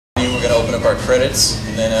open up our credits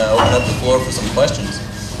and then open up the floor for some questions.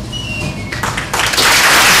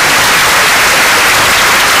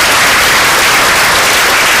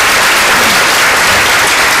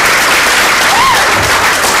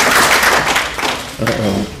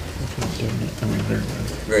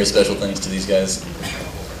 Very special thanks to these guys.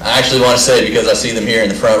 I actually want to say, because I see them here in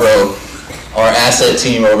the front row, our asset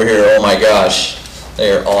team over here, oh my gosh,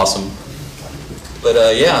 they are awesome. But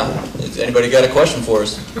yeah, if anybody got a question for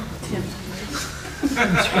us?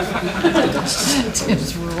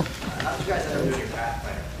 Tim's rule.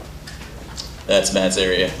 That's Matt's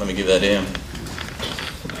area. Let me give that to him.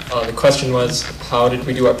 The question was, how did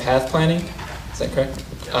we do our path planning? Is that correct?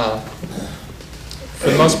 For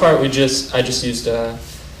the most part, I just used, we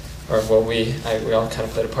all kind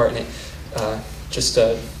of played a part in it. Just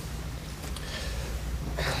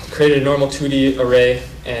created a normal 2D array,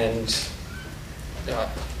 and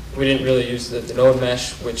we didn't really use the node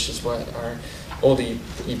mesh, which is what our old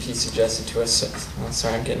EP suggested to us. So,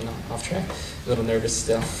 sorry, I'm getting off track. A little nervous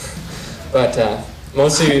still. But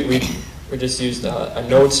mostly we just used a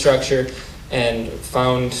node structure and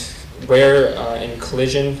found where in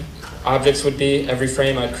collision objects would be. Every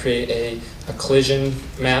frame I'd create a collision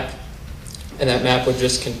map, and that map would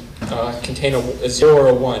just contain a 0 or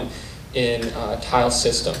a 1 in a tile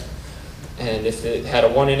system. And if it had a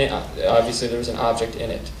 1 in it, obviously there was an object in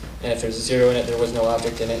it. And if there's a 0 in it, there was no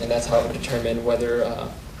object in it, and that's how it would determine whether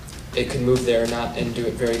it could move there or not, and do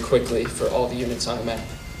it very quickly for all the units on the map.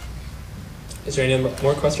 Is there any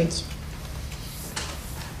more questions?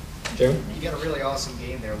 Jeremy? You got a really awesome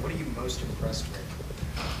game there. What are you most impressed with?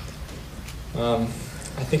 I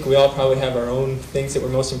think we all probably have our own things that we're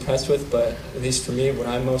most impressed with, but at least for me, what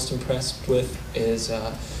I'm most impressed with is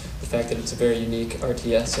the fact that it's a very unique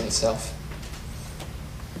RTS in itself.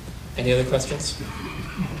 Any other questions?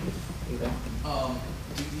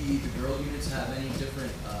 Do the girl units have any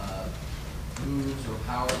different moves or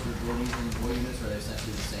powers for girl units and boy units, or are they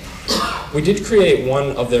essentially the same? We did create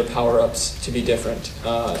one of their power-ups to be different.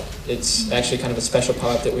 It's actually kind of a special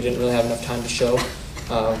power-up that we didn't really have enough time to show.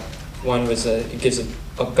 One was it gives a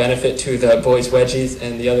benefit to the boys' wedgies,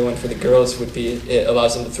 and the other one for the girls would be it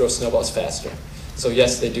allows them to throw snowballs faster. So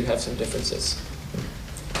yes, they do have some differences.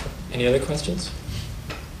 Any other questions?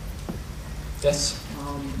 Yes?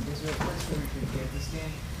 Is there a place where we can get this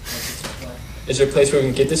game? Is there a place where we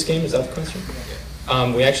can get this game? Is that the question?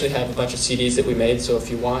 We actually have a bunch of CDs that we made, so if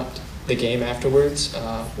you want the game afterwards,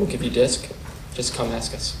 we'll give you a disc. Just come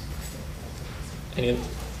ask us. Any?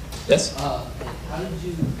 Yes? How did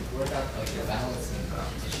you work out your balancing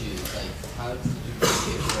issues? Like, how did you make it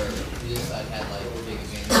where this side had like big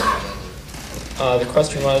advantage than the other? The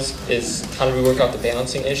question is how did we work out the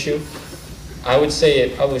balancing issue? I would say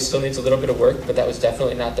it probably still needs a little bit of work, but that was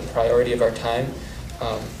definitely not the priority of our time.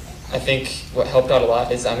 I think what helped out a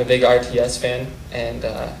lot is I'm a big RTS fan, and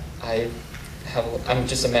I'm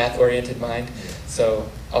just a math-oriented mind, so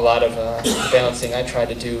a lot of balancing I tried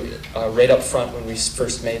to do right up front when we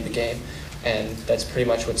first made the game, and that's pretty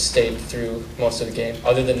much what stayed through most of the game.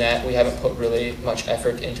 Other than that, we haven't put really much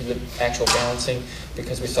effort into the actual balancing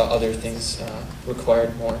because we saw other things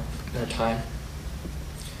required more time.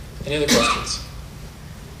 Any other questions?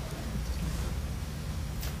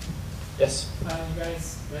 Yes? You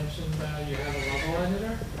guys mentioned you have a level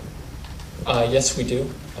editor? Yes, we do.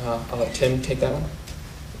 I'll let Tim take that one.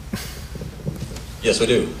 Yes, we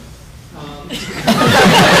do. How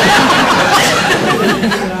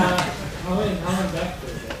in-depth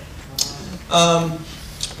is it?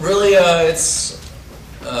 Really, it's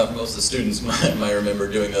most of the students might remember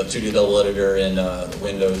doing the 2D double editor in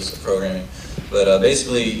Windows programming. But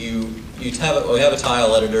basically, we have a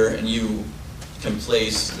tile editor, and you can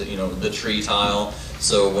place the tree tile.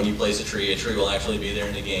 So when you place a tree will actually be there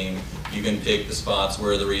in the game. You can pick the spots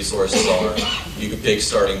where the resources are. You can pick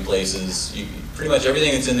starting places. Pretty much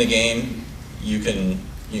everything that's in the game, you can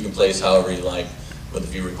place however you like, with a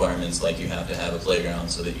few requirements, like you have to have a playground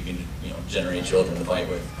so that you can generate children to fight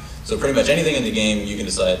with. So pretty much anything in the game, you can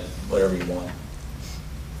decide whatever you want.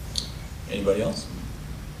 Anybody else?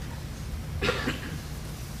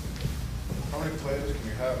 How many players can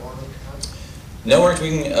you have on it?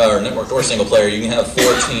 Networked or single player, you can have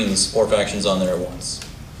 4 teams, 4 factions on there at once.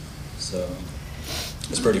 So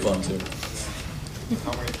it's pretty fun too.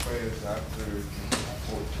 How many players after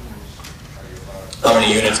 4 teams are you allowed? How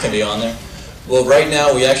many units can be on there? Well, right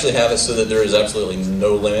now we actually have it so that there is absolutely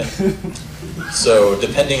no limit. So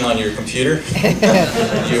depending on your computer, you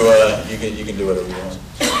can do whatever you want,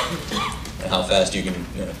 and how fast you can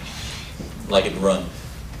like it to run.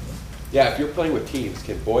 Yeah, if you're playing with teams,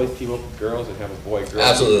 can boys team up with girls and have a boy-girl?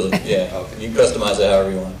 Absolutely, yeah. Okay. You can customize it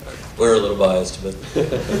however you want. We're a little biased, but,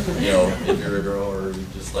 you know, if you're a girl or you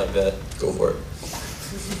just like that, go for it.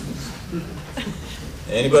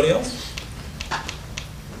 Anybody else?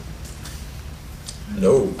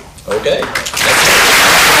 No. Okay.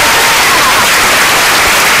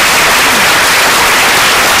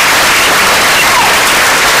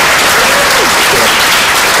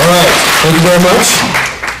 All right, thank you very much.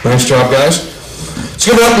 Nice job, guys. Let's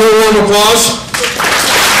give up a little round of applause.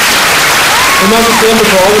 And that's the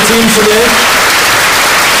for all the teams today.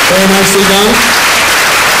 Very nicely done.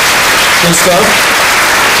 Good stuff.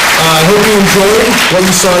 I hope you enjoyed what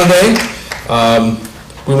you saw today.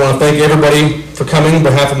 We want to thank everybody for coming on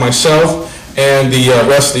behalf of myself and the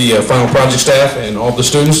rest of the final project staff and all the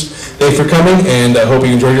students. Thank you for coming, and I hope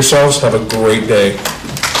you enjoyed yourselves. Have a great day.